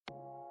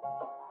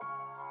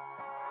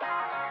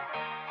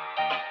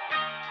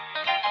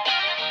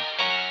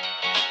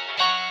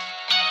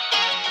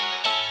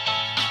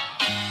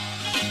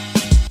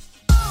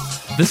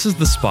This is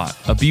The Spot,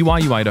 a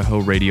BYU-Idaho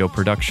radio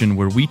production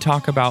where we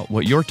talk about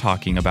what you're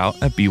talking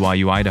about at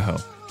BYU-Idaho.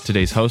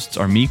 Today's hosts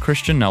are me,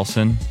 Christian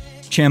Nelson,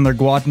 Chandler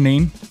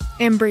Guadagnin,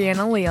 and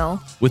Brianna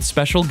Leal, with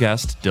special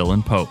guest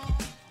Dylan Pope.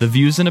 The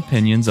views and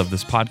opinions of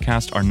this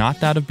podcast are not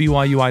that of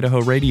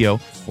BYU-Idaho Radio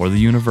or the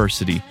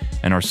university,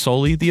 and are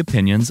solely the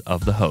opinions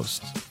of the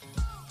hosts.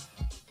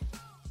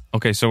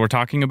 Okay, so we're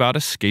talking about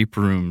escape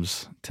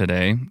rooms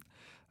today.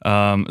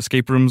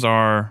 Escape rooms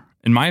are,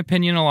 in my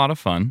opinion, a lot of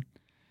fun.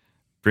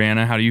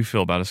 Brianna, how do you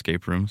feel about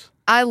escape rooms?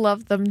 I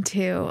love them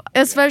too,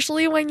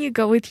 especially when you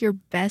go with your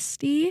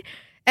bestie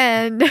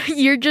and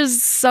you're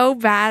just so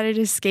bad at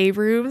escape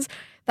rooms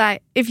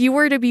that if you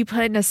were to be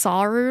put in a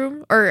Saw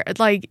room or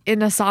like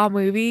in a Saw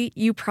movie,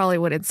 you probably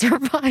wouldn't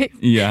survive.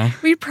 Yeah.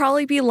 We'd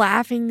probably be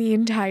laughing the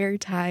entire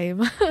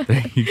time.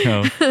 There you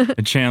go.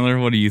 And Chandler,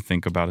 what do you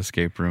think about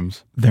escape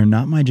rooms? They're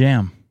not my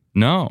jam.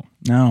 No.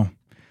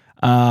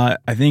 I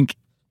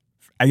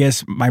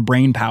guess my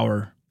brain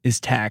power is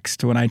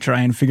taxed when I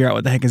try and figure out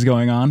what the heck is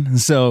going on.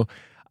 And so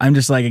I'm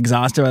just like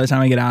exhausted by the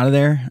time I get out of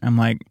there. I'm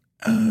like,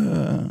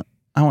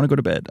 I want to go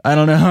to bed. I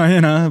don't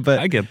know, but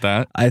I get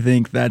that. I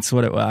think that's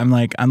what it was.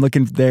 I'm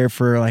looking there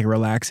for like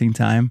relaxing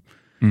time.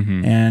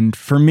 Mm-hmm. And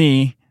for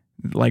me,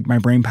 like my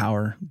brain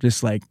power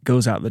just like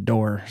goes out the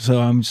door.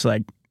 So I'm just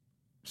like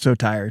so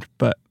tired,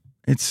 but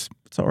it's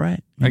all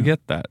right. I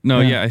get that. No,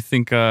 yeah I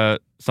think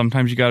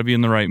sometimes you got to be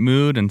in the right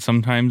mood, and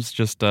sometimes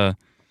just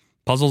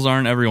puzzles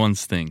aren't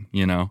everyone's thing,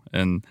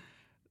 and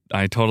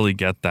I totally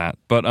get that.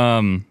 But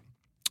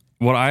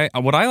what I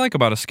like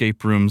about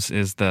escape rooms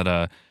is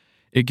that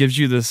it gives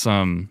you this.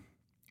 I'm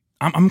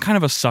kind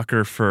of a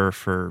sucker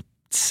for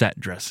set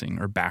dressing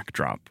or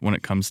backdrop when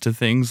it comes to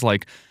things.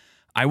 Like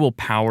I will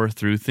power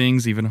through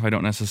things even if I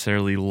don't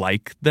necessarily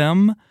like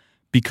them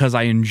because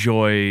I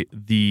enjoy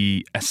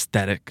the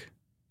aesthetic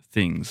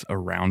things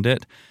around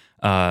it.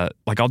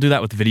 Like I'll do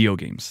that with video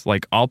games.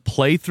 Like I'll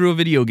play through a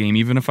video game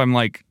even if I'm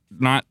like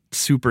not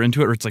super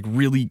into it or it's like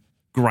really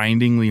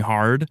grindingly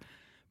hard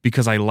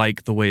because I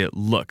like the way it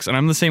looks. And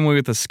I'm the same way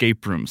with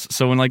escape rooms.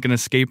 So when like an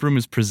escape room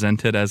is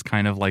presented as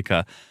kind of like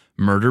a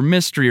murder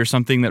mystery or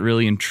something that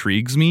really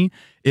intrigues me,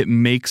 it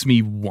makes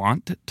me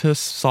want to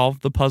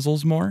solve the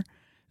puzzles more.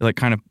 It like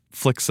kind of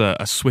flicks a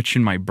switch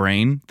in my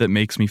brain that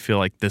makes me feel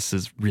like this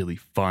is really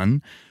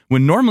fun.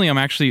 When normally I'm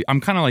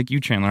kind of like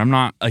you, Chandler. I'm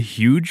not a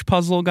huge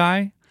puzzle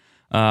guy.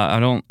 I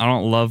don't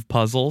love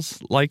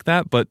puzzles like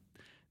that, but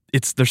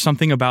there's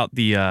something about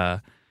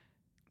the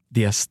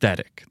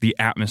aesthetic, the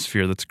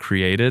atmosphere that's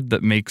created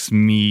that makes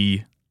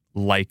me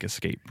like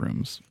escape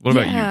rooms. What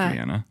about you,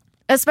 Brianna?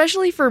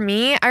 Especially for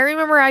me, I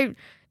remember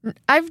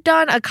I've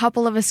done a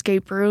couple of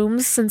escape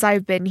rooms since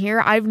I've been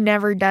here. I've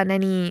never done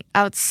any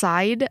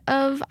outside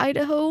of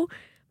Idaho,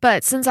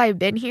 but since I've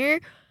been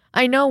here,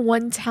 I know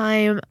one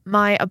time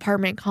my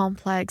apartment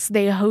complex,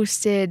 they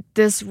hosted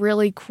this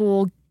really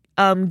cool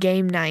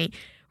game night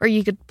where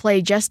you could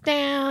play Just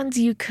Dance,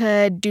 you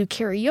could do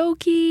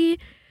karaoke.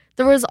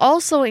 There was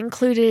also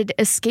included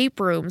escape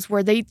rooms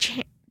where they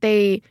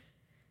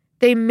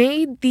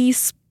made these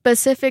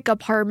specific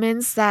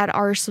apartments that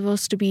are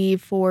supposed to be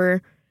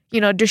for,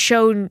 to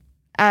show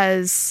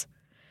as,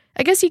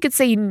 I guess you could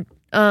say,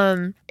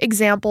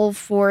 example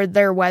for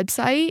their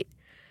website.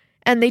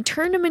 And they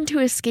turned them into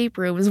escape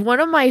rooms. One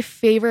of my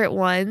favorite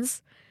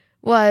ones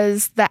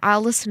was the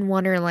Alice in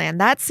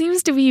Wonderland. That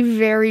seems to be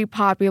very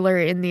popular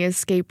in the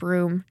escape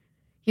room,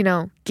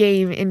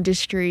 game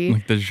industry.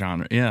 Like the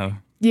genre, yeah.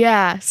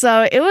 Yeah,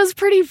 so it was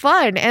pretty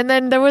fun. And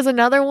then there was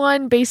another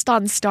one based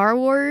on Star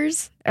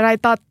Wars, and I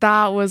thought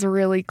that was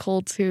really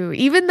cool too.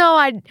 Even though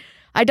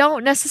I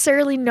don't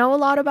necessarily know a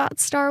lot about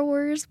Star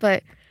Wars,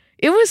 but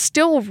it was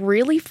still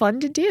really fun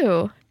to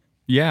do.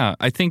 Yeah,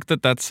 I think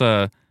that's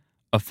a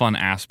fun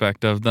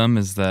aspect of them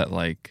is that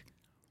like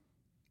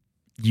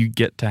you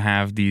get to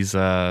have these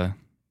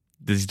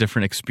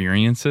different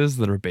experiences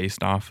that are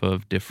based off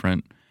of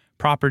different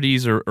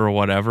properties or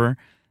whatever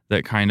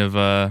that kind of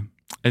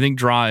I think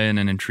draw in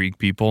and intrigue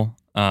people,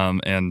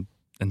 and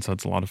so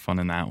it's a lot of fun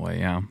in that way.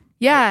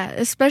 Yeah,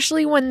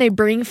 especially when they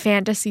bring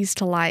fantasies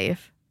to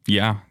life.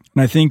 Yeah,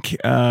 and I think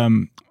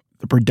the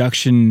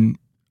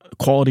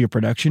quality of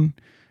production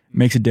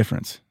makes a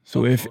difference.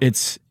 So if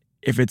it's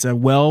a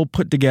well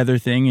put together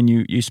thing and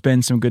you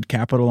spend some good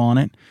capital on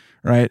it,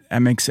 right, that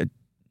makes a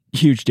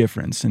huge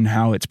difference in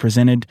how it's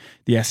presented,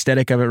 the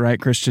aesthetic of it, right,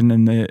 Christian,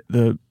 and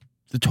the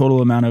total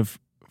amount of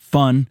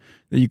fun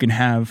that you can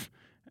have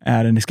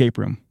at an escape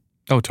room.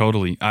 Oh,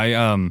 totally.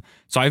 So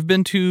I've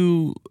been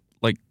to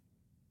like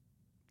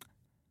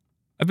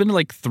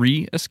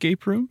 3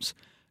 escape rooms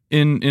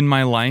in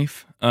my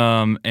life,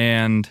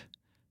 and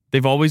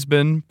they've always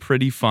been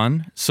pretty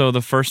fun. So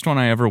the first one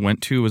I ever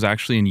went to was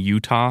actually in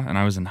Utah, and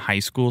I was in high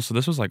school. So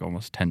this was like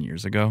almost 10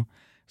 years ago.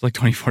 It's like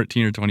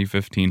 2014 or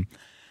 2015,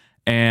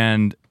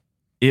 and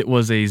it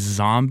was a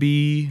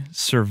zombie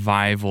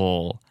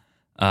survival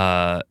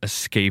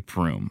escape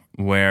room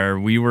where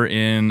we were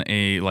in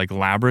a like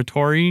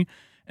laboratory.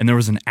 And there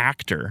was an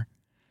actor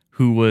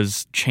who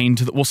was chained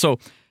to so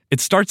it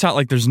starts out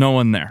like there's no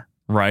one there,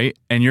 right?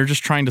 And you're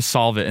just trying to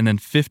solve it. And then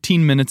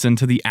 15 minutes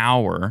into the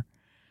hour,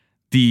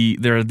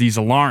 there are these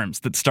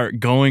alarms that start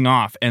going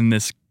off, and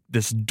this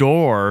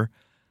door,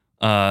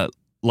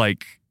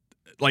 like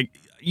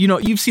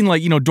you've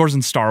seen doors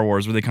in Star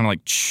Wars where they kind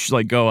of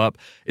like go up.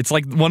 It's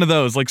like one of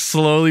those, like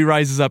slowly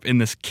rises up, and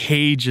this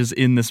cage is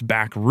in this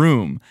back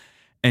room,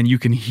 and you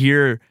can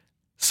hear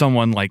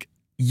someone like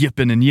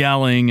yipping and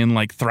yelling and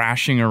like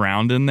thrashing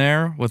around in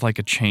there with like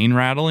a chain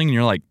rattling, and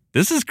you're like,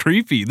 this is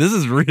creepy. This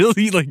is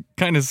really like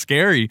kind of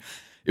scary.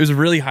 It was a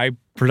really high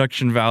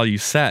production value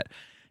set,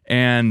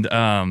 and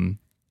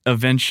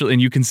eventually,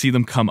 and you can see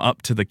them come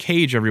up to the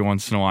cage every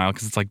once in a while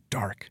because it's like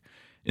dark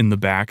in the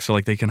back, so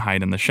like they can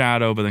hide in the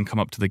shadow, but then come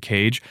up to the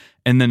cage.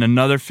 And then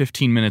another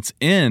 15 minutes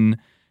in,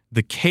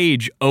 the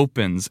cage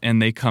opens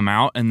and they come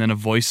out, and then a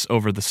voice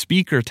over the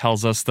speaker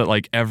tells us that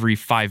like every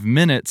 5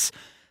 minutes,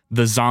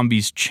 the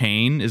zombie's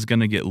chain is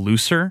going to get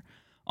looser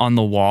on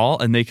the wall,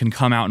 and they can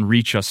come out and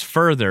reach us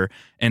further.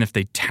 And if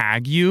they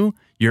tag you,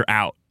 you're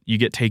out. You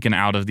get taken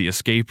out of the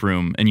escape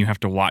room, and you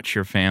have to watch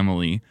your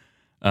family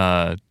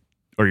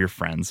or your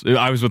friends.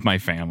 I was with my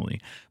family,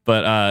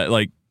 but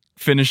like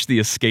finish the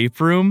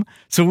escape room.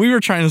 So we were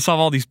trying to solve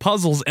all these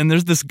puzzles, and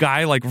there's this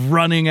guy like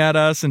running at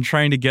us and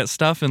trying to get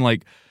stuff, and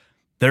like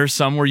there's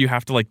some where you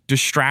have to like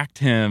distract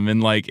him,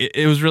 and like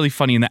it was really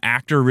funny, and the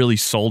actor really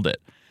sold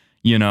it.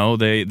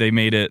 They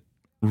made it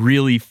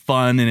really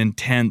fun and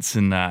intense,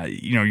 and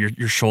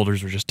your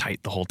shoulders were just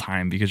tight the whole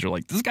time because you're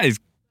like, this guy's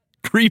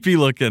creepy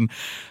looking.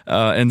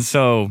 And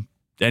so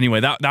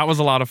anyway, that was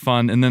a lot of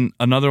fun. And then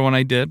another one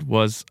I did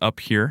was up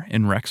here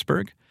in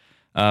Rexburg.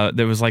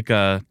 It was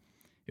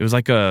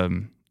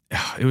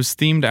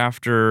themed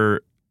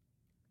after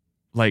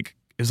like,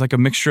 it was like a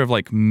mixture of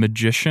like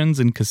magicians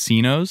and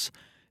casinos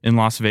in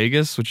Las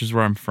Vegas, which is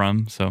where I'm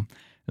from. So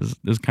it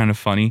was kind of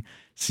funny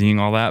seeing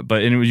all that.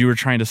 But you were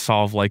trying to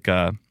solve like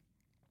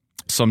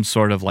some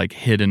sort of like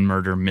hidden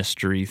murder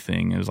mystery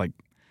thing. It was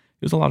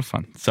a lot of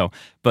fun. So,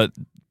 but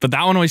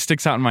that one always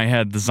sticks out in my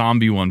head, the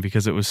zombie one,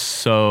 because it was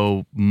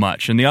so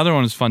much. And the other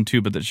one was fun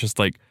too, but it's just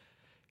like,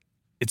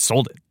 it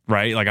sold it,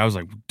 right? Like I was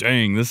like,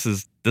 dang, this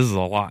is a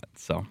lot.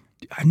 So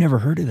I've never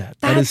heard of that.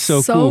 That That's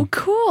is so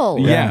cool.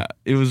 Yeah,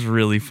 it was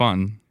really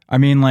fun. I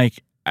mean,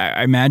 like,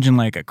 I imagine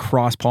like a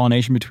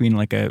cross-pollination between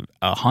like a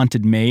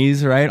haunted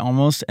maze, right?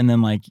 Almost. And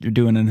then like you're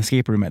doing an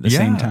escape room at the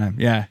same time.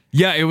 Yeah.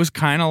 Yeah, it was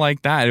kind of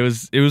like that. It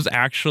was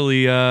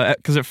actually,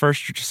 because at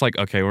first you're just like,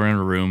 okay, we're in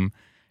a room.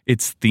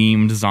 It's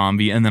themed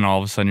zombie. And then all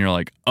of a sudden you're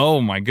like, oh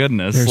my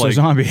goodness. There's like, a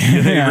zombie.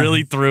 They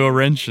really threw a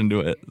wrench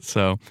into it.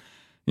 So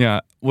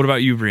yeah. What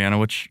about you, Brianna?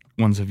 Which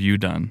ones have you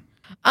done?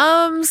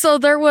 So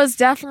there was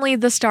definitely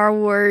the Star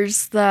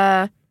Wars,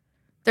 there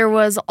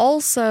was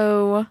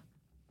also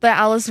the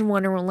Alice in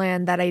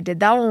Wonderland that I did.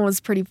 That one was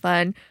pretty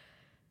fun.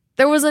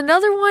 There was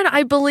another one,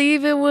 I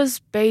believe it was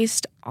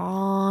based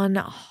on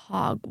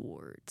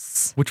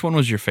Hogwarts. Which one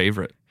was your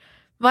favorite?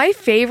 My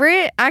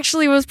favorite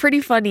actually was pretty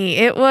funny.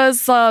 It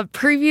was a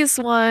previous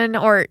one,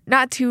 or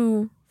not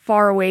too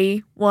far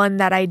away one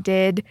that I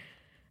did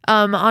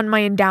on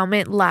my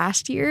endowment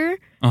last year.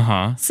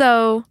 Uh-huh.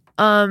 So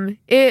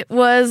it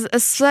was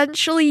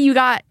essentially you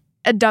got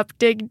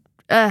abducted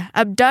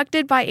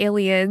by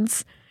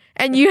aliens,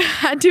 and you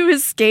had to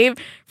escape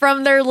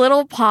from their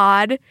little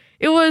pod.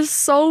 It was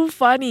so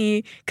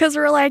funny because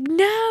we're like,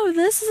 no,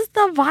 this is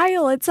the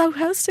vial. It's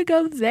supposed to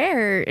go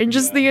there. And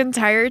just the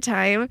entire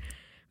time,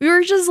 we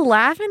were just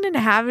laughing and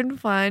having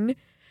fun.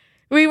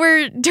 We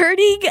were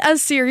turning a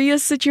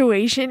serious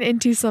situation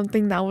into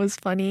something that was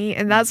funny.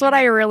 And that's what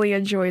I really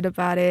enjoyed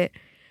about it,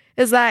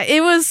 is that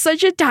it was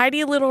such a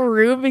tiny little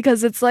room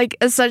because it's like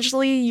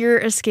essentially you're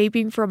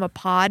escaping from a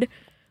pod,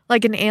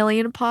 like an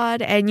alien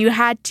pod, and you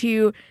had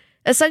to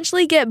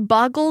essentially get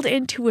buckled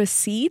into a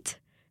seat,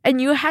 and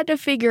you had to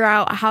figure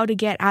out how to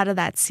get out of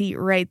that seat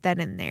right then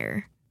and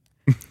there.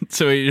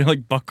 So you're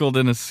like buckled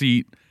in a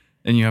seat,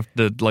 and you have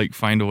to like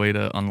find a way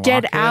to unlock it?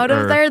 Get out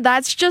of there.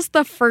 That's just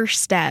the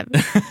first step.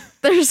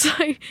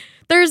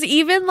 There's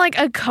even like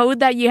a code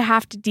that you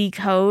have to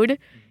decode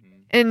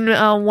in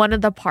one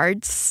of the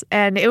parts,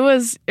 and it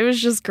was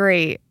just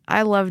great.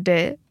 I loved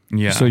it.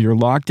 Yeah. So you're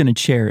locked in a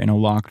chair in a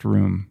locked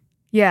room.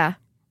 Yeah.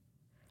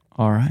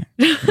 All right.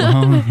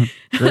 Well,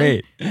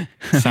 great.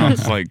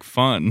 Sounds like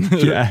fun.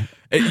 Yeah.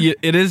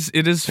 It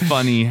is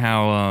funny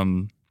how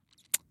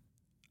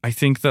I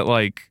think that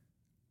like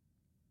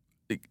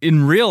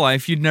in real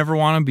life you'd never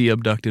want to be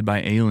abducted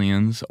by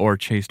aliens or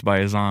chased by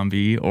a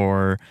zombie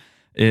or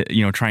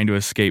trying to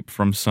escape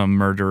from some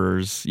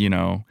murderer's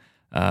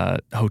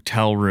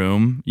hotel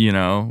room,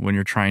 when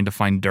you're trying to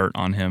find dirt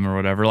on him or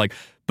whatever. Like,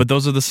 but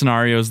those are the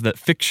scenarios that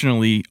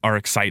fictionally are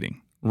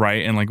exciting,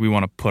 right? And like we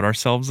want to put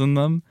ourselves in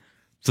them.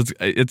 So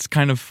it's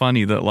kind of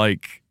funny that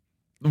like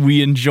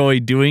we enjoy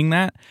doing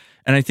that.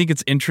 And I think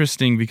it's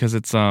interesting because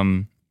it's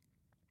a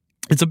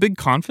big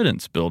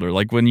confidence builder.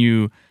 Like when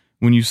you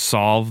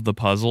solve the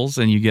puzzles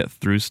and you get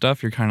through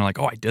stuff, you're kind of like,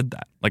 oh, I did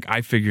that. Like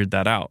I figured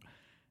that out,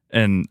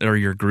 or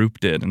your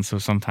group did. And so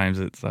sometimes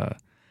it's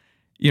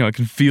it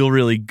can feel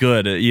really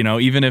good.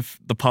 Even if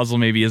the puzzle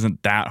maybe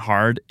isn't that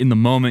hard, in the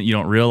moment you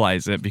don't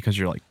realize it because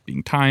you're like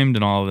being timed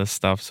and all of this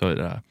stuff.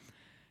 So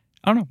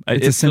I don't know.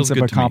 It's a sense of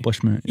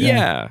accomplishment.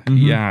 Yeah.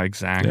 Yeah,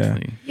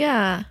 exactly.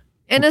 Yeah.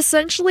 And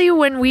essentially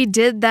when we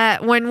did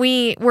that, when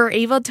we were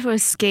able to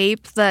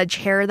escape the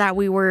chair that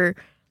we were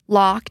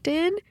locked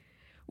in,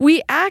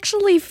 we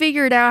actually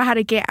figured out how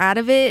to get out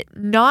of it,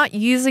 not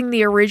using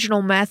the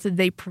original method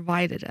they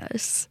provided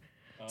us.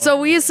 So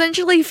we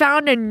essentially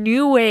found a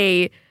new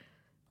way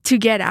to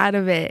get out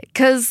of it,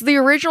 because the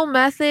original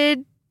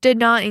method did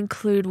not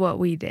include what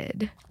we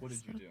did. What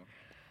did you do?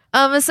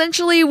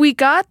 Essentially, we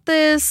got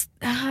this.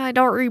 I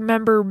don't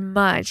remember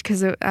much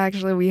because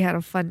actually we had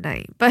a fun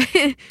night, but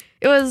it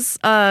was.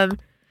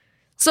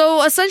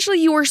 So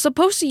essentially, you were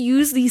supposed to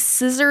use these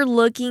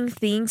scissor-looking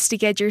things to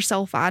get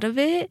yourself out of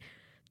it.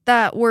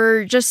 That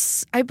were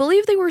just, I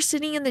believe they were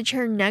sitting in the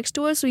chair next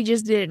to us. We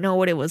just didn't know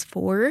what it was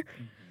for.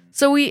 Mm-hmm.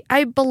 So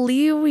I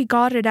believe we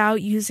got it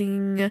out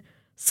using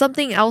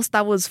something else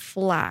that was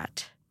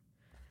flat.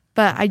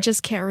 But I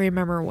just can't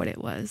remember what it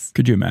was.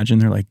 Could you imagine?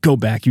 They're like, go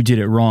back, you did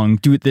it wrong.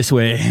 Do it this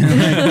way.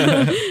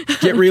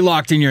 Get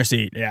relocked in your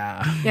seat.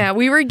 Yeah. Yeah,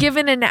 we were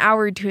given an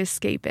hour to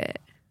escape it.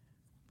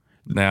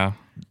 Yeah.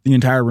 The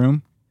entire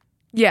room?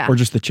 Yeah. Or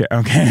just the chair?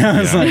 Okay. I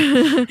was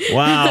like,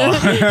 wow.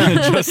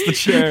 Just the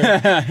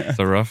chair. It's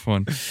a rough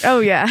one.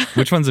 Oh, yeah.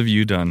 Which ones have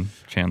you done,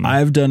 Chandler?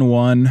 I've done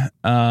one,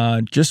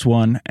 just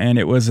one, and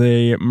it was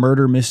a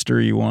murder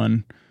mystery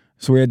one.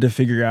 So we had to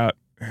figure out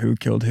who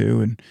killed who,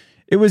 and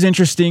it was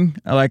interesting.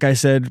 Like I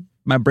said,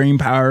 my brain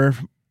power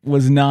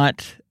was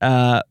not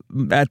at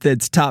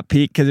its top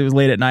peak because it was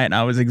late at night and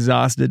I was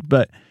exhausted.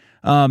 But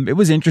it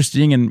was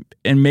interesting,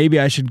 and maybe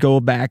I should go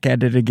back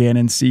at it again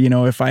and see,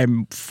 if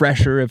I'm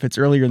fresher, if it's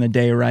earlier in the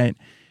day, right?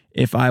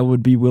 If I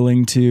would be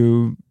willing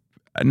to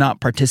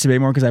not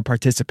participate more because I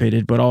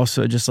participated, but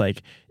also just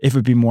like if it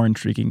would be more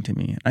intriguing to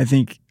me. I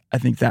think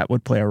that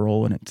would play a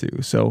role in it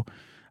too. So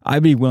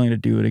I'd be willing to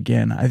do it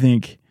again. I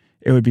think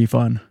it would be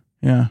fun.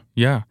 Yeah.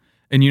 Yeah.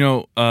 And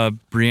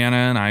Brianna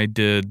and I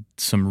did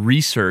some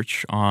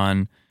research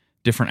on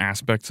different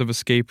aspects of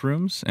escape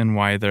rooms and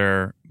why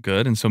they're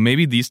good. And so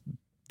maybe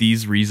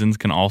these reasons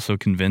can also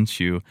convince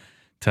you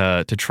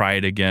to try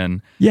it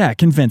again. Yeah,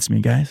 convince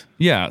me, guys.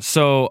 Yeah.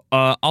 So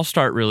I'll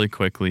start really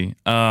quickly.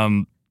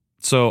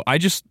 So I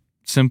just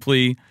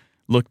simply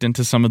looked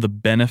into some of the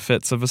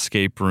benefits of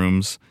escape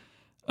rooms.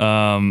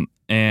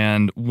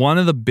 And one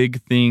of the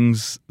big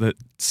things that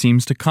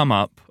seems to come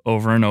up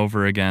over and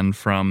over again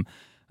from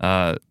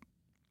a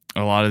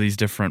lot of these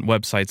different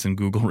websites and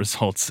Google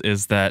results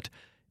is that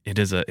it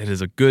is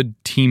a good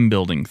team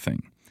building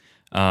thing.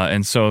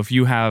 And so if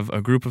you have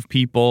a group of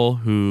people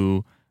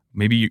who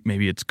maybe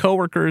it's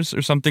coworkers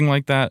or something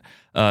like that,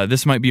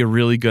 this might be a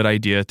really good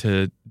idea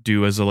to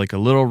do as a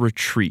little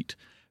retreat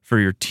for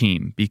your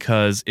team,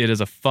 because it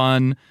is a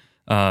fun,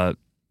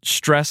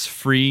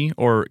 stress-free,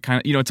 or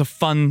kind of, it's a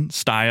fun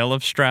style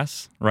of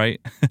stress,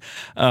 right?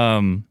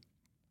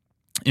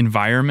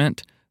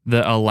 Environment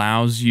that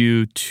allows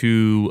you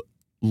to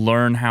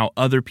learn how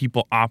other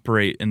people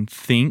operate and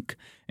think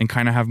and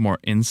kind of have more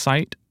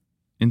insight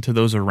into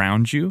those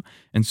around you.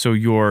 And so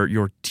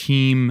your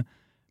team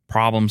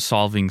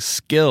problem-solving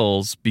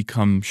skills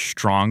become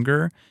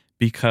stronger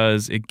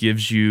because it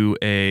gives you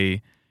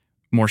a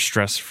more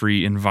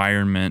stress-free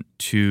environment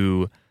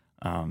to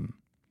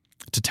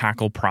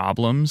tackle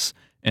problems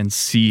and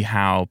see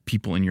how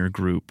people in your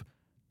group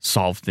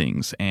solve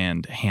things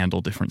and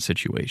handle different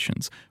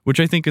situations, which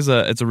I think it's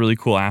a really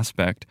cool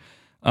aspect.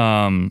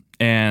 And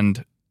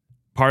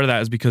part of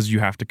that is because you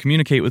have to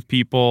communicate with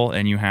people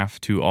and you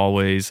have to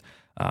always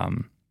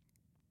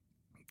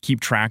keep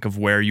track of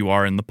where you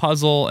are in the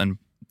puzzle, and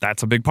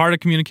that's a big part of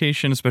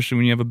communication, especially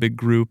when you have a big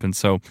group. And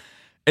so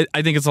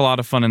I think it's a lot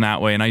of fun in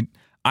that way. And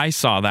I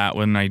saw that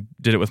when I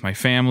did it with my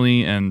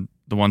family, and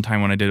the one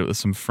time when I did it with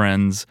some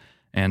friends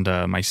and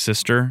my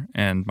sister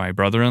and my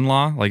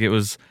brother-in-law. Like it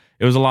was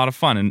a lot of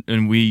fun,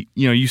 and we,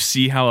 you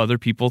see how other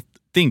people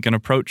think and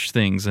approach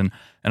things, and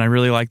I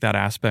really like that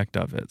aspect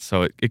of it.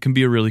 So it can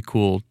be a really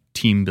cool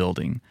team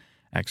building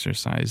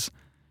exercise.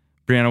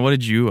 Brianna, what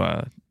did you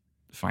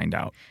find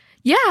out?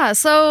 Yeah,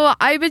 so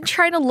I've been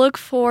trying to look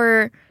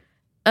for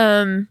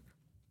a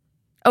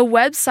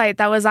website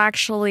that was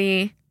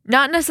actually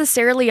not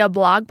necessarily a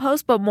blog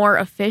post, but more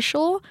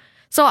official.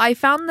 So I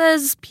found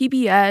this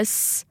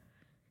PBS,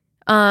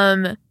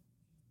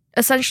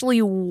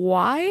 essentially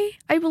Why,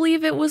 I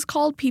believe it was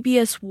called,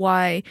 PBS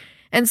Why.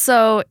 And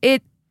so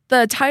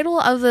the title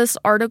of this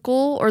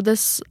article or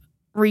this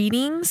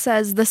reading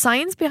says the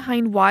science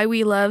behind why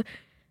we love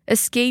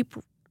escape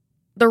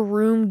the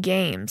room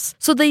games.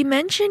 So they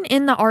mention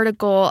in the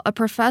article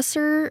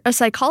a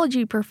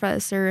psychology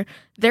professor,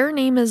 their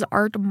name is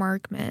Art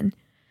Markman,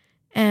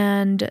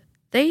 and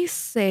they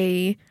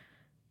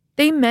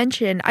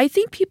mention, I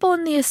think people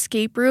in the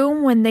escape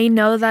room, when they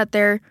know that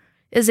there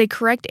is a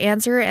correct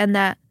answer and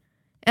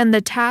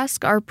the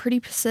tasks are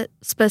pretty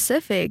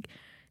specific,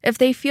 if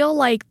they feel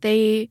like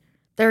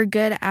they're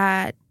good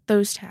at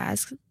those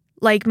tasks,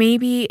 like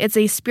maybe it's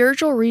a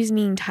spiritual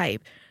reasoning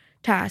type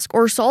task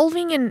or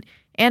solving an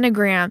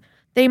anagram,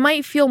 they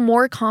might feel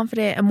more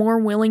confident and more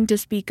willing to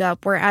speak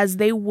up, whereas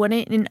they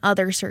wouldn't in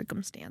other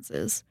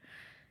circumstances.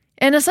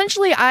 And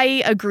essentially,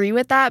 I agree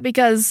with that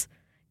because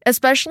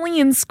especially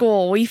in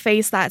school, we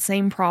face that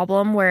same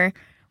problem where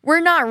we're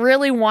not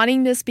really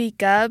wanting to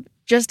speak up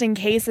just in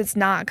case it's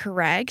not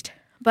correct.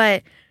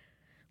 But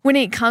when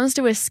it comes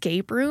to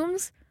escape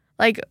rooms,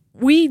 like,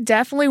 we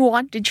definitely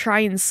want to try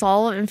and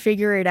solve and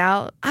figure it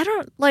out. I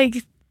don't,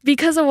 like,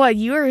 because of what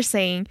you were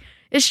saying,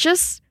 it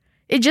just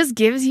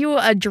gives you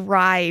a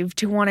drive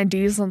to want to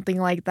do something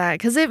like that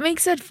because it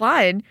makes it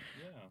fun.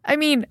 Yeah. I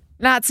mean,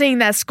 not saying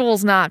that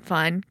school's not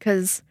fun,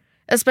 because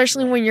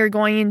especially when you're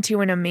going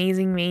into an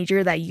amazing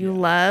major that you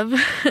love,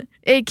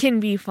 it can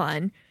be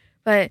fun.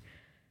 But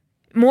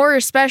more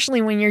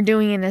especially when you're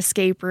doing an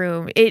escape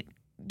room, it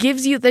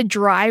gives you the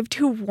drive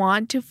to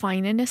want to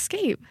find an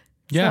escape.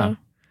 Yeah. So.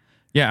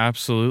 Yeah,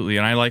 absolutely.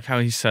 And I like how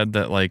he said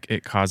that, like,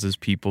 it causes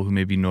people who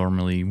maybe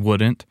normally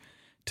wouldn't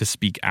to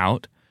speak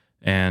out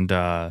and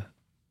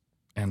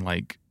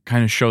like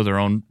kind of show their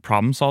own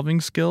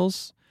problem-solving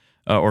skills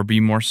or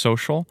be more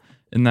social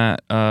in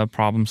that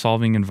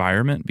problem-solving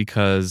environment,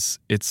 because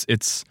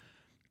it's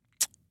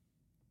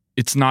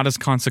not as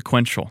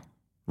consequential,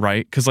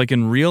 right? Because, like,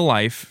 in real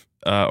life,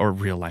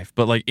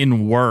 but like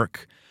in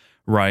work,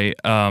 right,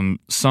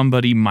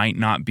 somebody might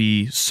not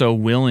be so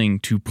willing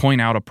to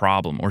point out a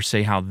problem or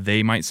say how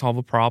they might solve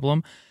a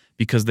problem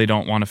because they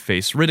don't want to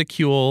face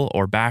ridicule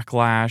or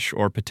backlash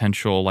or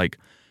potential, like,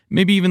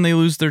 maybe even they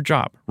lose their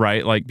job,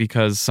 right? Like,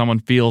 because someone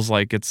feels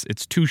like it's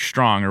too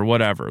strong or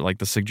whatever, like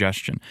the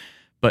suggestion.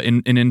 But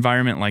in an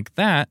environment like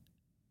that,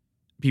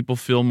 people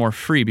feel more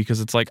free because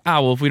it's like,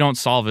 well, if we don't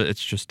solve it,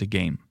 it's just a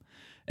game.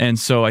 And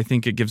so I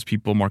think it gives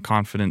people more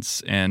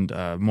confidence and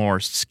more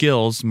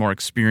skills, more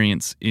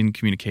experience in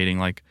communicating,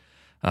 like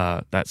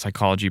that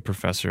psychology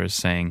professor is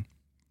saying.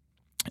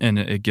 And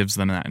it gives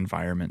them that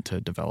environment to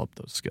develop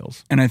those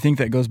skills. And I think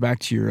that goes back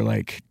to your,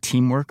 like,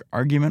 teamwork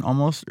argument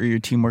almost, or your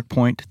teamwork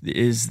point,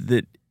 is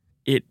that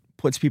it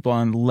puts people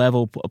on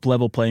level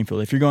playing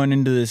field. If you're going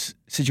into this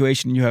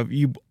situation,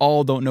 you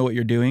all don't know what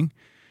you're doing,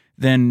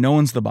 then no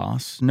one's the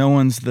boss, no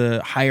one's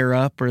the higher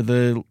up or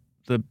the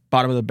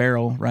bottom of the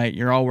barrel, right?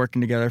 You're all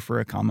working together for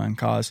a common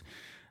cause.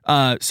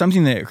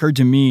 Something that occurred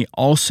to me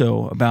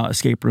also about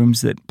escape rooms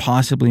that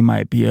possibly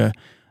might be a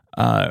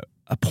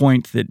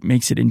point that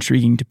makes it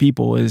intriguing to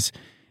people is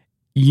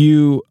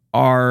you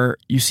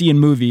see in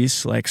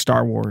movies like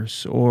Star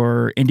Wars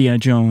or Indiana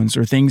Jones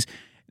or things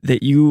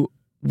that you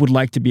would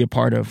like to be a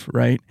part of,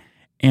 right?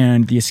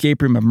 And the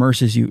escape room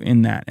immerses you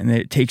in that, and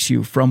it takes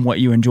you from what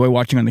you enjoy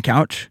watching on the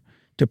couch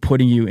to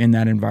putting you in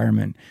that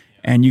environment.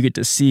 And you get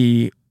to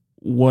see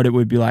what it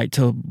would be like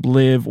to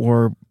live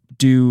or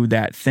do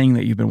that thing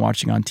that you've been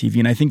watching on TV.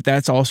 And I think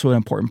that's also an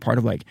important part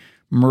of, like,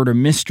 murder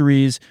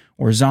mysteries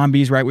or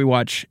zombies, right? We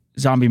watch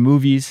zombie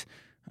movies,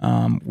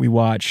 we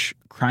watch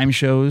crime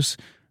shows,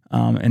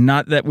 and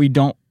not that we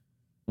don't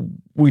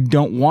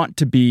want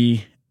to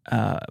be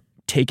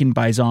taken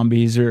by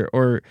zombies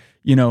or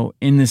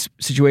in this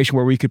situation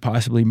where we could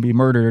possibly be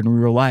murdered in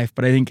real life.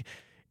 But I think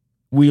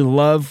we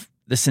love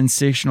the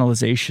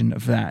sensationalization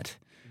of that,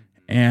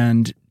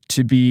 and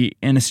to be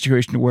in a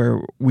situation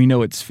where we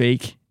know it's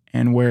fake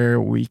and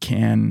where we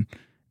can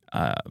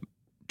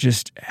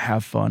just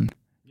have fun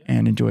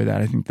and enjoy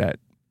that. I think that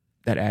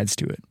adds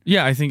to it.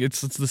 Yeah, I think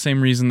it's the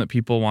same reason that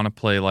people want to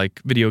play, like,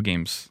 video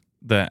games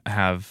that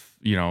have,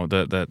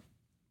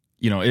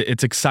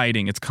 it's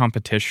exciting, it's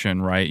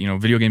competition, right?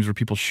 Video games where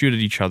people shoot at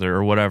each other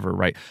or whatever,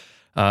 right?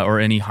 Or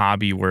any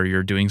hobby where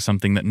you're doing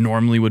something that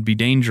normally would be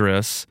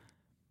dangerous,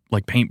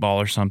 like paintball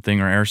or something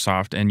or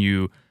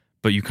airsoft,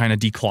 but you kind of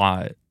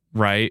declaw it,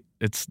 right?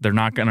 They're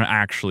not going to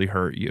actually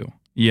hurt you,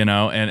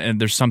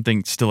 and there's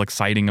something still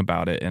exciting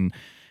about it. And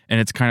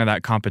it's kind of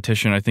that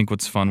competition. I think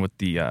what's fun with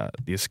the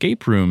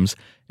escape rooms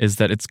is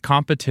that it's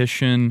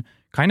competition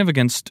kind of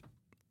against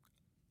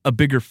a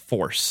bigger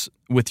force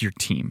with your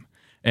team.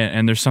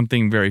 And there's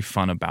something very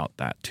fun about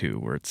that too,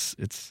 where it's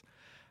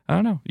I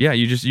don't know. Yeah,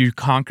 you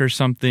conquer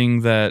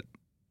something that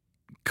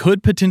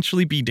could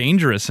potentially be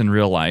dangerous in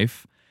real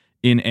life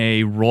in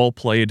a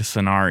role-played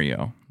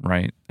scenario,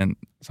 right? And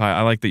so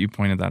I like that you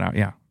pointed that out.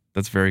 Yeah,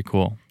 that's very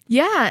cool.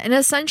 Yeah, and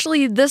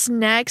essentially this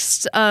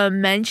next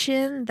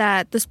mention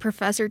that this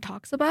professor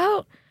talks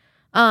about,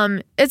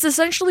 it's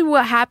essentially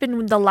what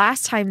happened the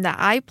last time that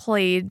I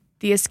played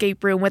the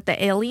escape room with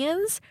the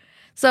aliens.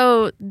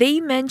 So they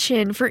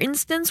mention, for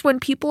instance, when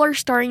people are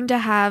starting to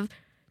have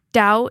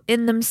doubt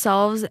in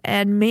themselves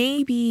and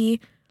maybe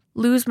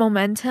lose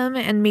momentum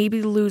and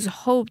maybe lose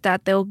hope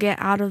that they'll get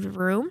out of the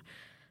room,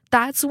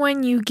 that's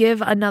when you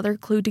give another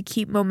clue to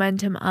keep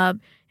momentum up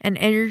and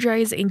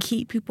energize and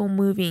keep people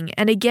moving.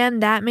 And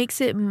again, that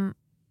makes it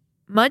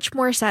much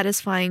more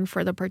satisfying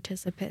for the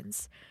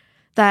participants.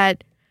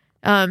 That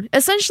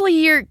essentially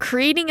you're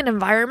creating an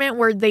environment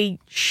where they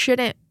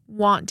shouldn't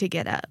want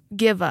to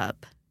give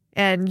up.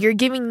 And you're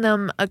giving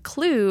them a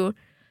clue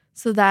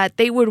so that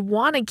they would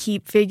want to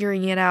keep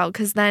figuring it out,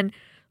 because then,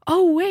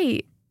 oh,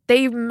 wait,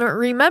 they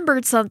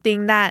remembered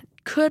something that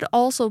could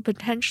also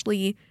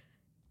potentially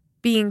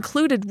be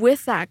included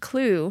with that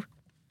clue.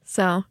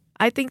 So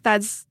I think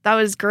that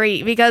was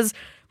great, because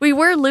we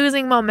were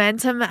losing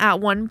momentum at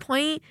one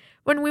point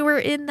when we were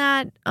in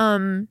that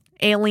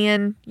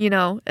alien,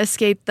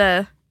 escape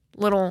the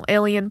little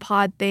alien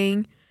pod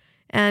thing.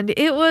 And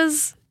it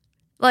was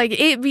like,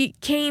 it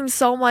became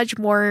so much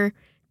more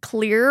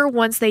clear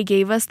once they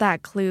gave us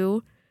that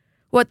clue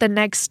what the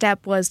next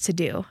step was to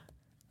do.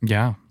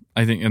 Yeah,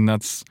 I think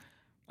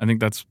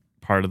that's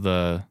part of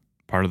the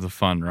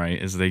fun,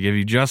 right? Is they give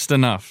you just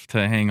enough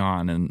to hang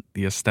on, and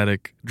the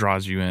aesthetic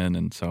draws you in,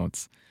 and so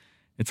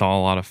it's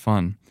all a lot of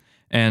fun.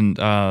 And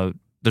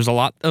there's a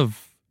lot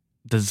of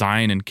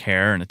design and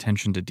care and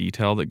attention to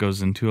detail that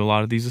goes into a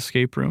lot of these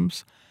escape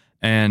rooms.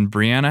 And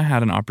Brianna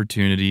had an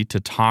opportunity to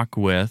talk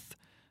with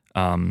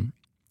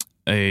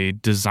a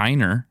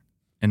designer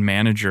and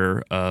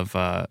manager of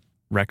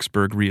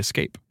Rexburg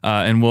Re-Escape.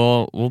 And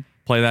we'll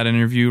play that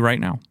interview right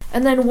now.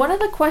 And then one of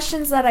the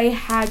questions that I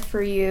had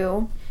for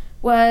you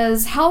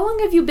was, how long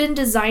have you been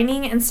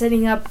designing and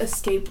setting up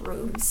escape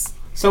rooms?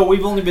 So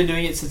we've only been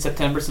doing it since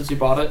September, since we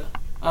bought it.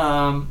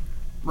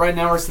 Right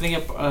now we're setting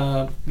up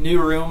a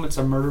new room. It's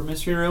a murder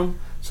mystery room.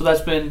 So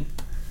that's been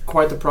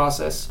quite the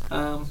process.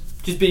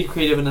 Just being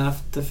creative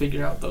enough to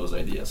figure out those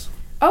ideas.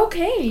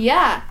 Okay,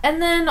 yeah.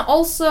 And then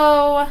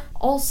also,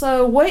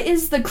 what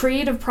is the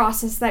creative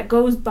process that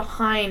goes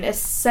behind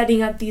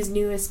setting up these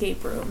new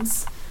escape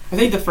rooms? I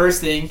think the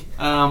first thing,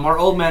 our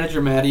old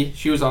manager, Maddie,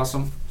 she was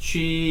awesome.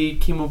 She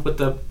came up with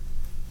the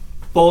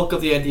bulk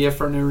of the idea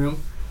for a new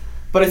room.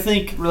 But I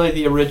think really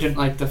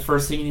the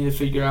first thing you need to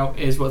figure out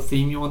is what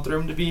theme you want the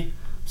room to be.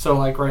 So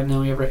like right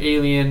now we have our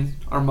alien,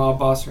 our mob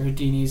boss, our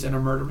Houdinis, and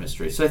our murder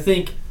mystery. So I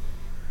think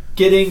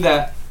getting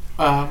that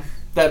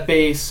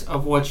base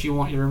of what you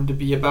want your room to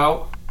be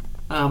about,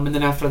 and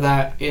then after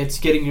that it's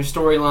getting your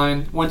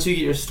storyline. Once you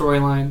get your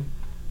storyline,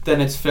 then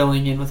it's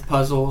filling in with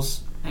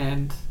puzzles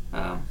and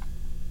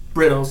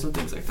riddles and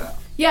things like that.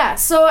 Yeah,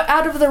 so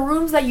out of the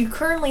rooms that you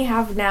currently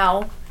have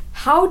now,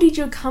 how did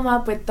you come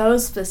up with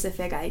those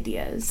specific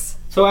ideas?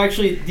 So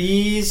actually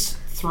these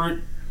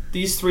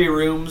three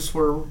rooms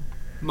were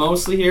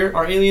mostly here.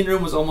 Our alien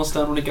room was almost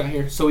done when it got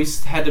here, so we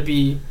had to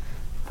be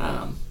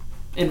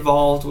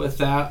involved with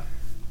that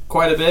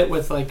quite a bit,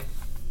 with like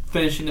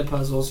finishing the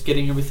puzzles,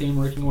 getting everything in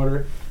working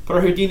order. But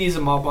our Houdinis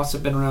and mob boss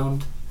have been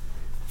around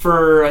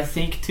for I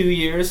think 2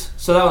 years,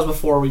 so that was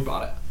before we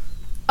bought it.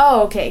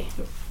 Oh, okay.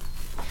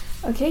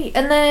 Okay,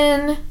 and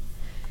then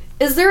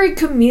is there a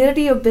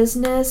community of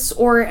business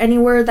or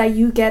anywhere that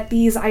you get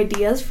these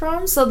ideas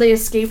from? So the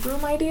escape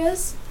room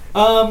ideas?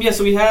 Yeah,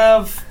 so we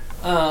have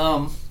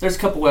there's a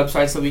couple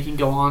websites that we can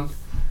go on.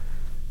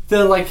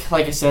 The like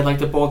I said, like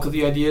the bulk of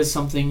the idea is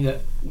something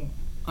that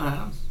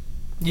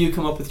you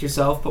come up with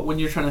yourself, but when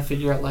you're trying to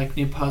figure out like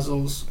new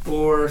puzzles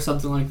or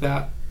something like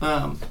that,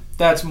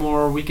 that's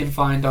more we can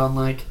find on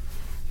like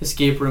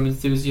escape room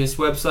enthusiast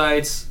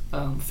websites,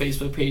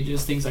 Facebook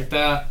pages, things like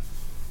that.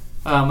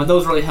 And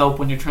those really help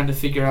when you're trying to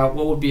figure out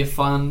what would be a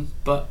fun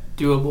but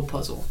doable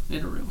puzzle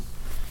in a room.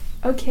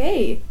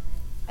 Okay.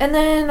 And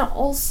then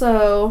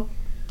also,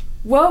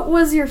 what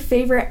was your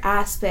favorite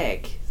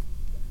aspect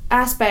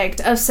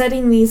of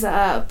setting these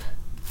up?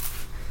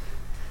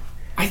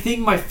 I think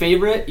my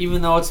favorite,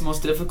 even though it's the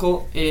most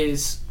difficult,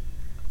 is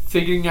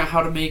figuring out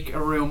how to make a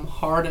room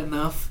hard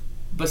enough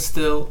but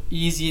still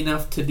easy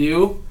enough to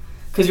do.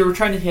 Because you were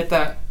trying to hit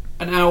that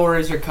an hour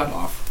is your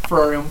cutoff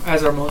for our room,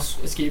 as are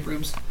most escape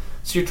rooms.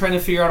 So you're trying to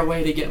figure out a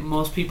way to get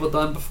most people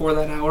done before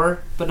that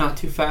hour, but not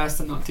too fast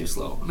and not too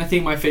slow. And I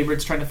think my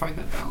favorite's trying to find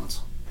that balance.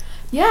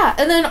 Yeah,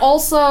 and then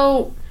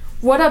also,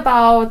 what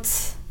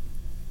about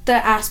the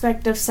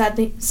aspect of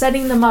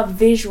setting them up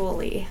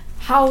visually?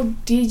 How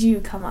did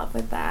you come up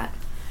with that?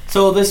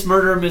 So this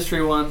murder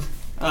mystery one,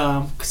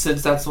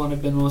 since that's the one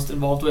I've been most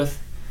involved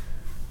with,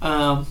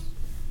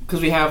 because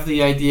we have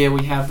the idea,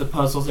 we have the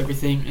puzzles,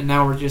 everything, and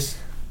now we're just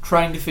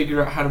trying to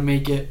figure out how to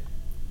make it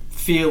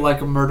feel like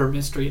a murder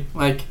mystery.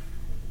 Like,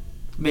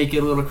 make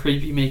it a little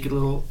creepy, make it a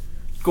little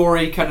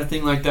gory, kind of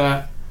thing like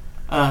that.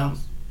 I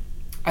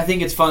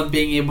think it's fun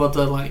being able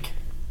to, like,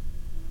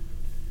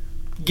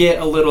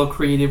 get a little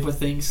creative with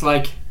things.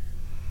 Like,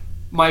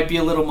 might be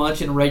a little much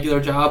in a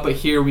regular job, but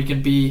here we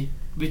can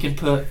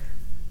put,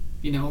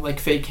 like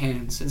fake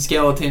hands and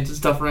skeletons and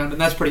stuff around, and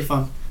that's pretty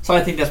fun. So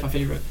I think that's my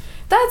favorite.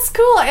 That's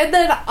cool. And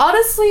then,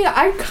 honestly,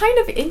 I'm kind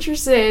of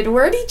interested.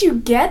 Where did you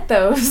get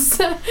those?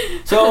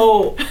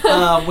 So,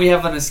 we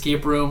have an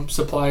escape room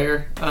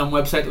supplier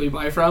website that we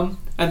buy from,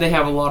 and they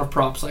have a lot of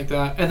props like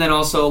that. And then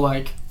also,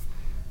 like,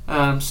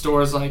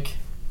 stores like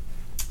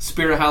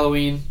Spirit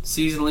Halloween,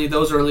 seasonally,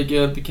 those are really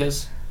good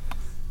because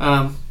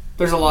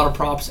there's a lot of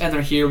props, and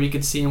they're here, we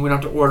can see them, we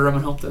don't have to order them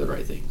and hope they're the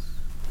right thing.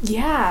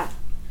 Yeah.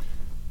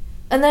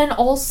 And then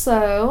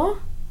also,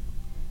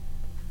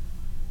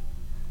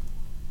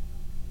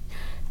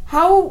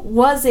 how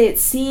was it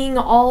seeing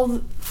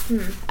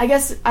I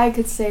guess I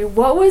could say,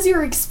 what was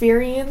your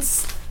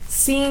experience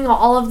seeing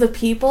all of the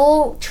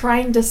people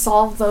trying to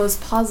solve those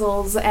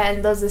puzzles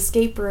and those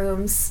escape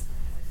rooms?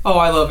 Oh,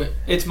 I love it.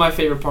 It's my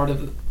favorite part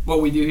of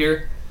what we do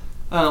here.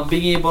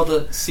 Being able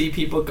to see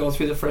people go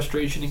through the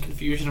frustration and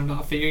confusion of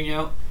not figuring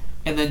out,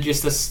 and then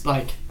just this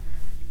like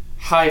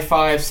high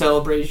five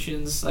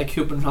celebrations, like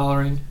hooping and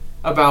hollering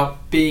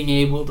about being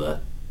able to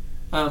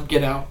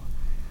get out.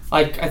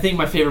 Like, I think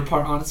my favorite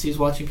part, honestly, is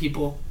watching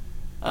people.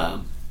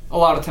 A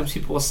lot of times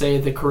people will say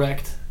the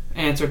correct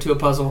answer to a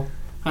puzzle,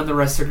 and the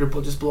rest of the group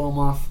will just blow them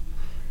off.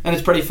 And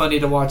it's pretty funny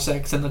to watch that,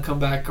 because then they'll come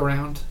back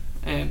around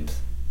and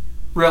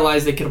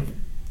realize they could have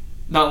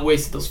not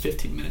wasted those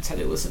 15 minutes had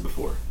they listened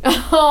before.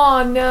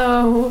 Oh,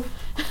 no.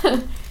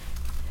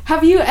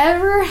 Have you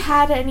ever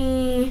had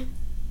any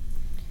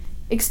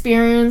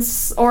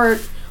experience, or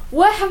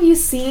what have you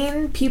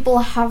seen people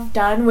have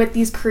done with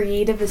these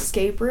creative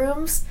escape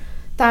rooms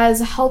that has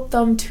helped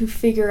them to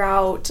figure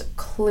out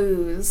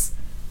clues?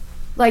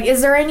 Like,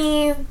 is there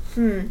any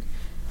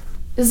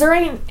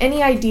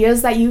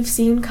ideas that you've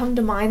seen come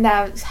to mind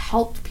that have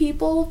helped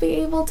people be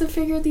able to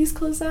figure these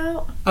clues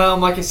out?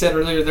 Like I said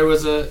earlier, there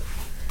was a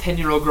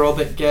 10-year-old girl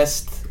that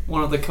guessed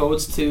one of the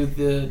codes to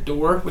the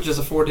door, which is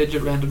a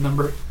 4-digit random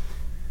number,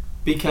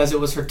 because it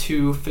was her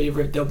 2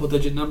 favorite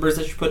double-digit numbers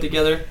that she put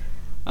together.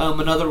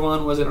 Another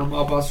one was in our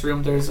mob boss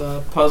room. There's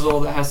a puzzle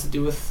that has to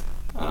do with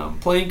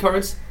playing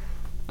cards,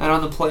 and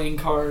on the playing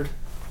card,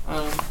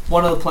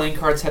 one of the playing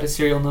cards had a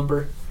serial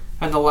number,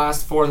 and the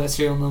last 4 of that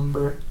serial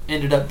number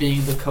ended up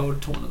being the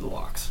code to one of the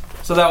locks.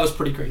 So that was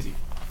pretty crazy.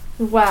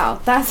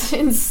 Wow, that's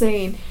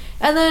insane.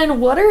 And then,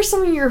 what are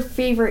some of your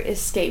favorite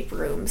escape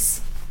rooms?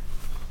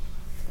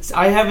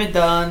 I haven't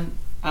done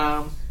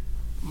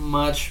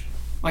much.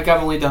 Like,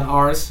 I've only done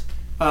ours.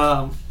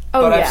 But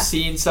I've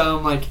seen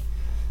some, like,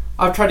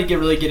 I've tried to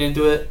really get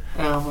into it,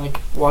 like,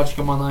 watching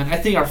them online. I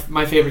think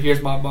my favorite here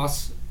is Mob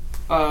Boss.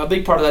 A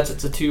big part of that's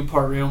it's a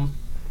 2-part room.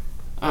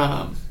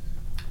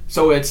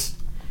 So it's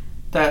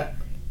that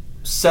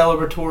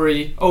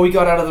celebratory, we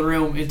got out of the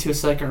room into a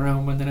second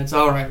room, and then it's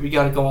all right, we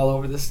got to go all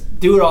over this.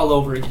 Do it all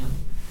over again.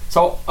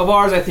 So, of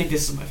ours, I think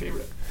this is my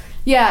favorite.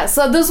 Yeah,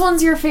 so this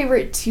one's your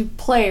favorite to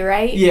play,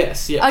 right?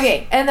 Yes.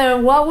 Okay, and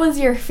then what was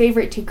your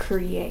favorite to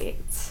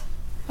create?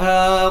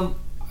 I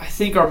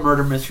think our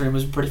murder mystery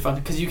was pretty fun,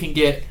 because you can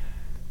get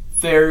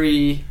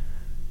very,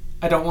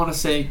 I don't want to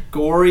say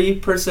gory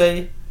per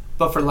se,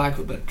 but for lack of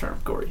a better term,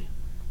 gory.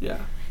 Yeah,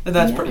 and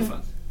that's pretty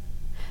fun.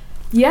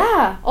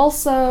 Yeah,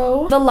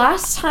 also, the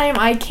last time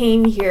I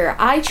came here,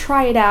 I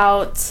tried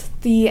out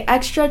the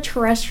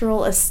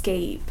extraterrestrial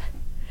escape.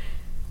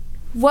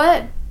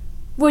 What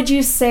would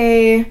you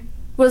say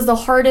was the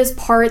hardest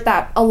part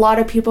that a lot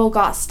of people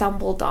got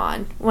stumbled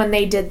on when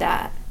they did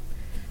that?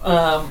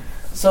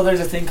 So there's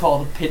a thing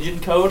called a pigeon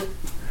code,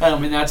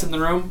 and that's in the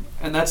room,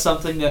 and that's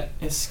something that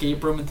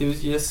escape room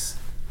enthusiasts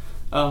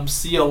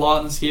see a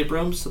lot in escape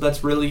rooms, so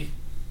that's really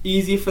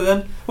easy for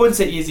them. I wouldn't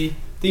say easy,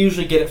 they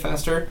usually get it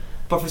faster,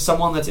 but for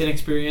someone that's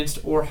inexperienced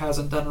or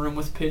hasn't done a room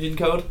with pigeon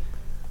code,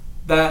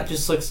 that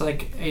just looks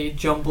like a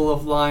jumble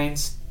of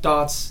lines,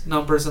 dots,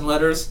 numbers, and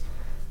letters.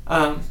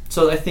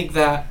 So I think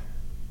that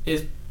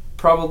is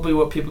probably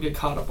what people get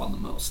caught up on the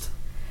most.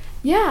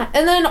 Yeah,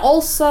 and then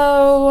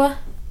also,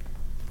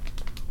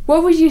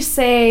 what would you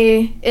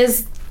say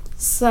is,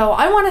 so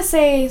I want to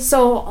say,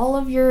 so all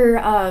of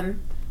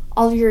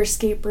your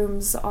escape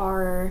rooms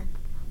are,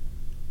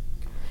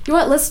 you know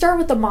what, let's start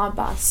with the mob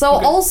boss. So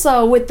okay.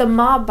 Also with the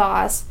mob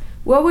boss,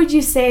 what would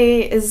you say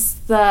is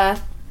the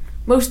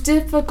most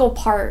difficult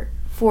part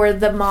for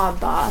the mob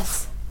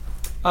boss?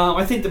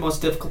 I think the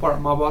most difficult part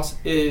of mob boss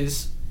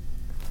is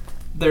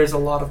there's a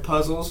lot of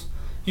puzzles.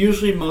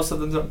 Usually most of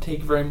them don't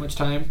take very much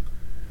time.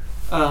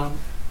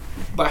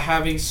 But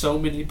having so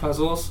many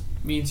puzzles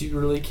means you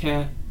really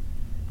can't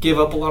give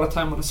up a lot of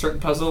time on a certain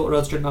puzzle, or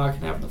else you're not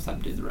going to have enough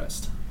time to do the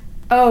rest.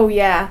 Oh,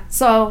 yeah.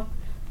 So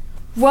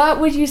what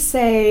would you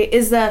say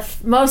is the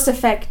most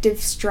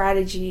effective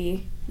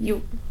strategy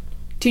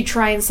to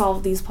try and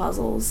solve these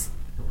puzzles?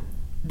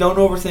 Don't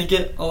overthink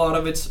it. A lot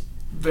of it's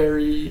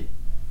very,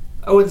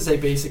 I wouldn't say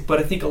basic, but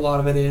I think a lot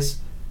of it is.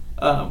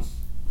 A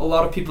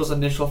lot of people's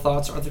initial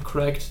thoughts are the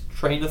correct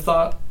train of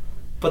thought,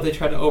 but they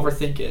try to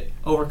overthink it,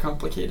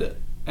 overcomplicate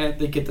it, and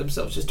they get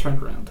themselves just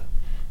turned around.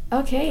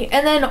 Okay,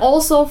 and then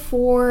also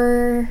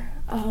for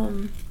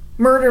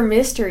murder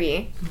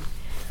mystery,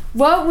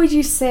 what would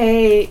you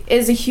say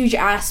is a huge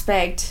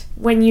aspect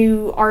when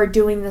you are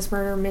doing this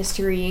murder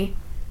mystery?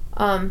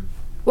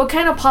 What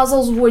kind of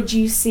puzzles would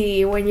you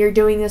see when you're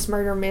doing this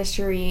murder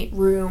mystery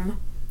room?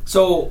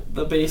 So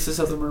the basis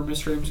of the murder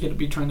mystery room is going to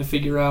be trying to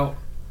figure out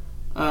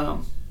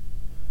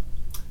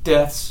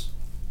deaths,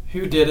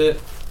 who did it,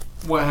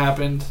 what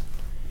happened,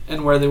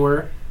 and where they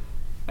were.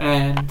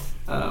 And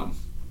I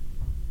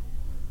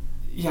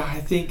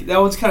think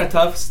that one's kind of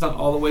tough. It's not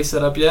all the way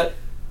set up yet.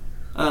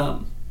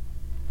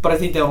 But I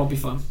think that one will be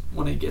fun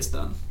when it gets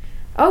done.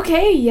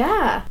 Okay,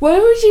 yeah.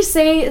 What would you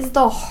say is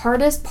the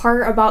hardest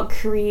part about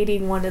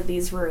creating one of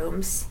these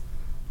rooms?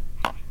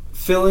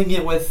 Filling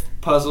it with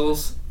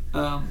puzzles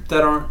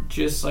that aren't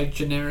just like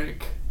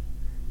generic.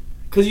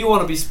 Because you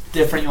want to be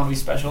different, you want to be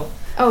special.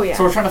 Oh, yeah.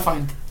 So we're trying to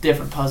find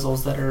different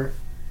puzzles that are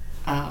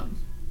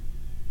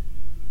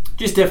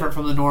just different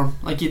from the norm.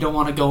 Like, you don't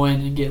want to go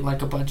in and get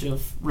like a bunch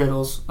of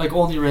riddles, like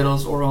only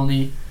riddles or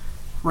only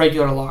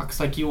regular locks.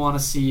 Like, you want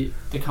to see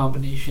the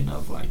combination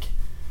of like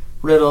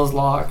riddles,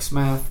 locks,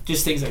 math,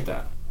 just things like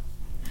that.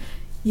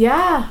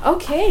 Yeah,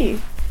 okay.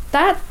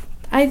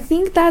 I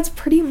think that's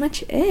pretty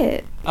much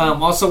it.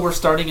 Also, we're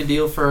starting a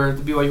deal for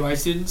the BYU-I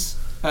students,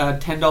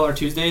 $10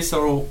 Tuesdays.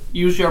 So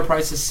usually our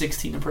price is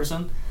 $16 a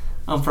person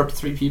for up to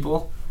 3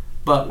 people.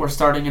 But we're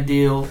starting a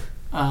deal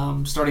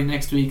starting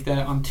next week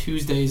that on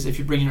Tuesdays, if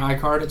you bring your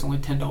iCard, it's only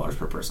 $10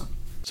 per person.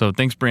 So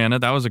thanks, Brianna.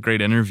 That was a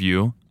great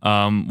interview.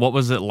 What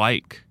was it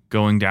like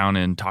going down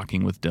and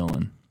talking with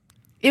Dylan?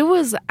 It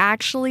was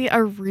actually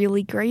a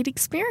really great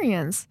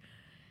experience.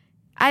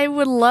 I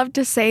would love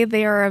to say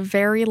they are a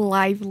very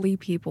lively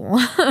people.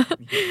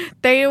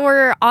 They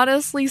were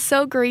honestly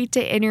so great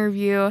to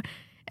interview.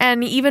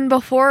 And even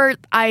before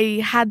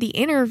I had the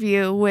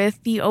interview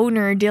with the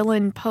owner,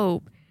 Dylan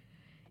Pope,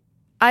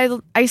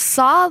 I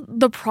saw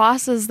the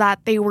process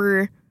that they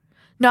were,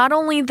 not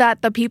only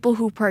that the people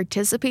who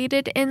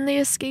participated in the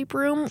escape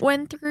room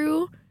went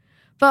through,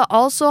 but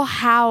also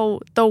how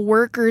the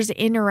workers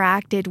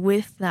interacted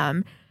with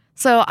them.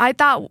 So I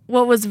thought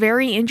what was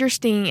very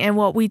interesting and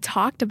what we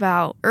talked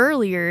about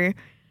earlier,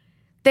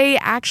 they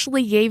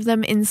actually gave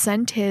them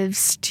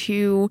incentives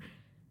to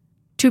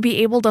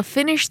be able to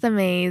finish the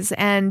maze.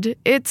 And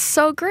it's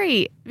so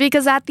great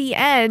because at the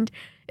end,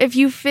 if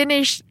you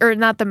finish, or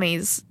not the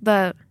maze,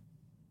 the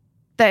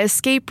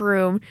escape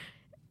room,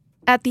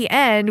 at the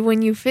end,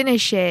 when you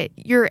finish it,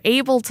 you're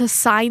able to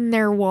sign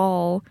their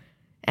wall.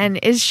 And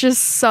it's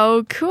just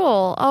so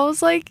cool. I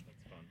was like,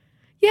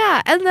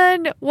 yeah. And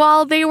then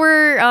while those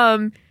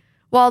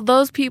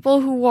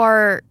people who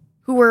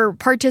were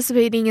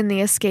participating in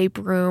the escape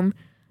room,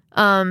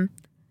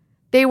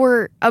 they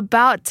were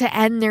about to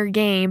end their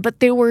game, but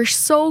they were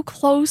so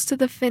close to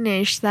the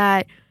finish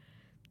that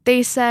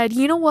they said,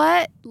 you know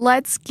what?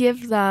 Let's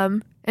give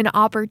them an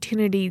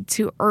opportunity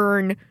to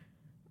earn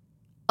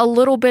a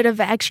little bit of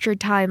extra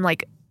time,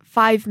 like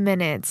 5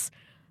 minutes.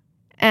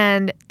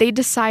 And they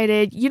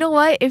decided, you know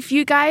what? If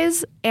you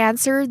guys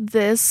answer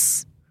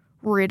this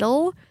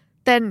riddle,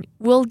 then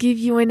we'll give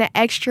you an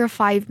extra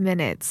 5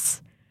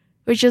 minutes,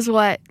 which is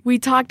what we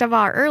talked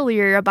about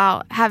earlier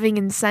about having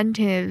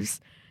incentives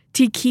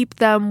to keep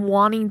them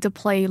wanting to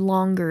play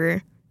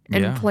longer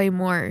and play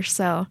more.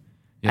 So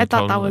I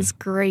thought that was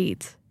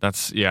great.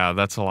 That's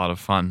a lot of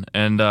fun.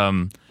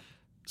 And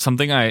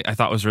something I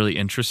thought was really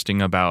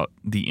interesting about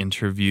the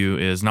interview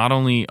is not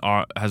only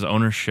has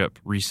ownership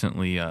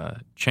recently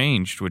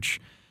changed, which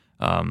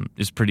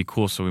is pretty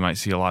cool, so we might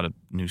see a lot of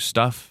new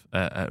stuff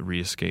at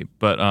Re-Escape,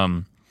 but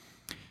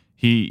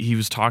he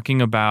was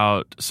talking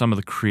about some of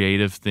the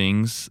creative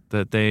things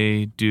that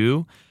they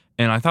do.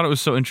 And I thought it was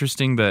so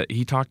interesting that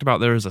he talked about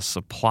there is a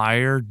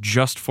supplier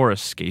just for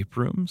escape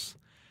rooms.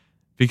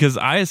 Because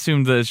I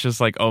assumed that it's just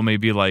like, oh,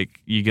 maybe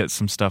like you get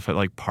some stuff at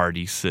like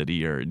Party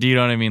City or, do you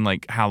know what I mean?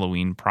 Like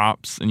Halloween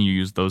props and you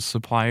use those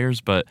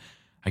suppliers. But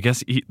I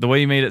guess the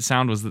way he made it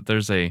sound was that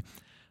there's a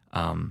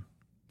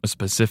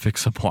specific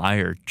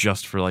supplier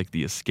just for like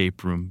the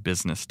escape room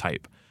business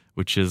type,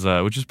 which is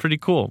pretty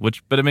cool.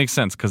 But it makes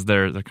sense because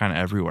they're kind of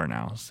everywhere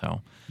now.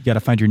 So you got to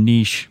find your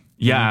niche.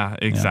 Yeah,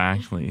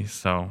 exactly. Yeah.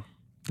 So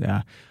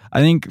yeah,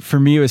 I think for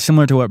me it was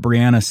similar to what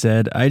Brianna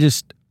said.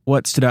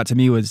 What stood out to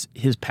me was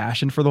his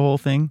passion for the whole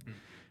thing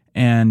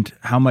and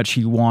how much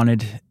he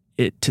wanted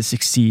it to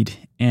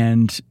succeed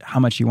and how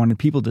much he wanted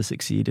people to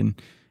succeed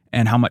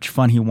and how much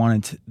fun he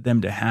wanted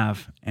them to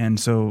have. And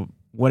so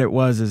what it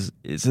was is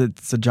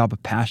it's a job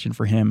of passion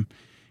for him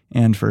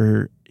and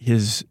for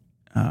his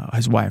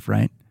wife,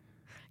 right?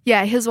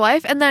 Yeah, his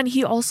wife. And then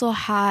he also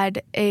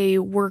had a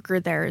worker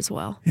there as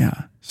well.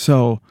 Yeah.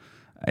 So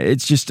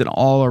it's just an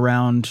all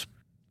around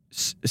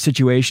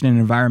situation and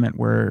environment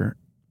where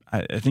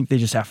I think they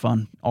just have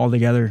fun all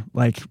together,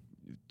 like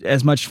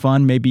as much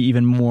fun, maybe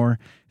even more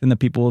than the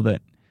people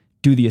that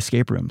do the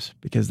escape rooms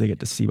because they get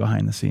to see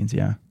behind the scenes.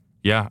 Yeah.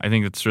 Yeah. I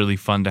think it's really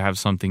fun to have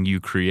something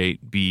you create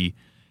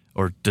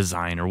or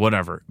design or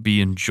whatever be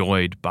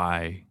enjoyed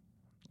by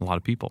a lot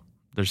of people.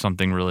 There's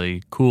something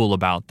really cool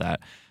about that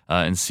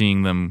and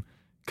seeing them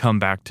come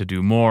back to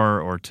do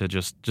more or to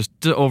just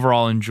to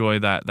overall enjoy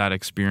that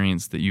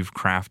experience that you've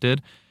crafted.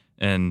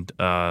 And,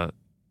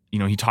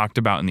 he talked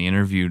about in the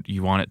interview,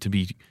 you want it to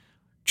be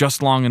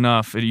just long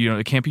enough.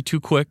 It can't be too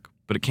quick,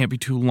 but it can't be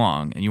too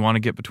long. And you want to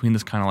get between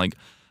this kind of like,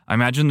 I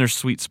imagine their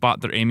sweet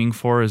spot they're aiming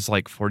for is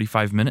like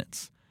 45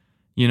 minutes,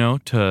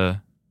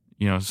 to,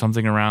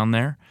 something around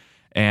there.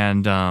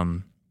 And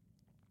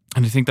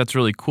I think that's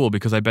really cool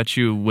because I bet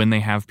you when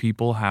they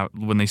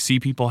see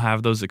people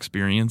have those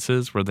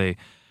experiences where they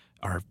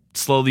are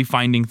slowly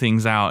finding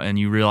things out and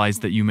you realize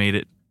that you made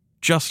it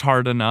just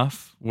hard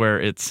enough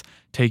where it's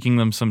taking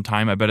them some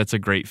time, I bet it's a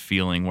great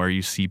feeling where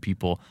you see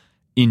people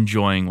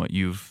enjoying what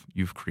you've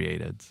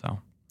created. So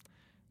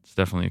it's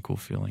definitely a cool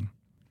feeling.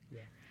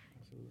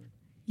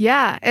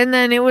 Yeah, and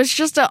then it was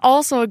just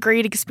also a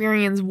great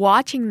experience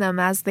watching them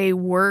as they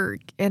work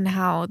and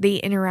how they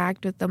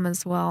interact with them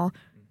as well.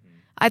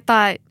 I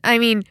thought,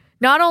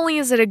 not only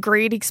is it a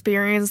great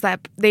experience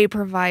that they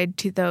provide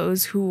to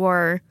those who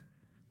are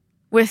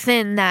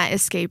within that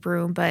escape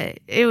room, but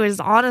it was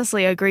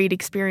honestly a great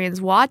experience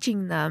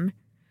watching them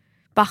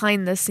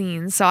behind the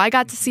scenes. So I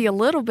got to see a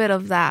little bit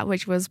of that,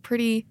 which was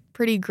pretty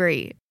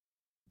great.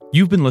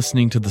 You've been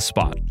listening to The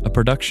Spot, a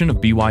production of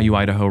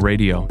BYU-Idaho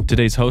Radio.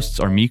 Today's hosts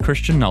are me,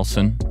 Christian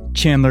Nelson,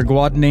 Chandler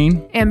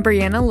Guadagnin, And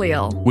Brianna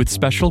Leal. with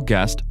special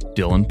guest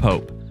Dylan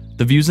Pope.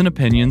 The views and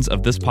opinions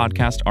of this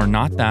podcast are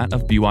not that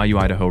of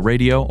BYU-Idaho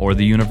Radio or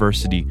the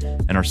university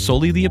and are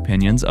solely the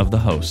opinions of the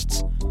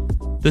hosts.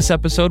 This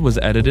episode was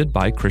edited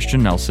by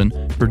Christian Nelson.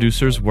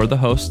 Producers were the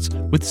hosts,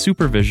 with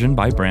supervision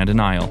by Brandon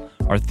Isle.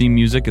 Our theme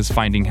music is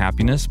Finding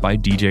Happiness by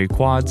DJ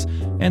Quads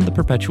and The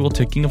Perpetual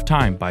Ticking of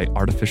Time by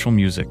Artificial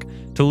Music.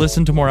 To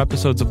listen to more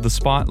episodes of The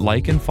Spot,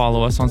 like and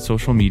follow us on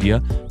social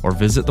media or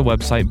visit the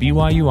website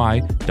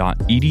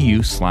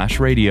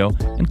byui.edu/radio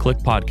and click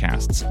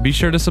podcasts. Be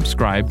sure to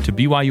subscribe to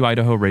BYU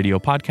Idaho Radio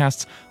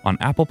podcasts on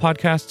Apple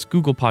Podcasts,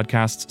 Google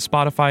Podcasts,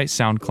 Spotify,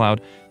 SoundCloud,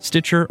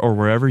 Stitcher, or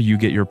wherever you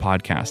get your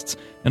podcasts.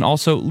 And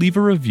also leave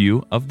a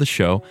review of the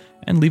show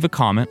and leave a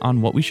comment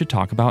on what we should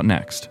talk about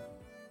next.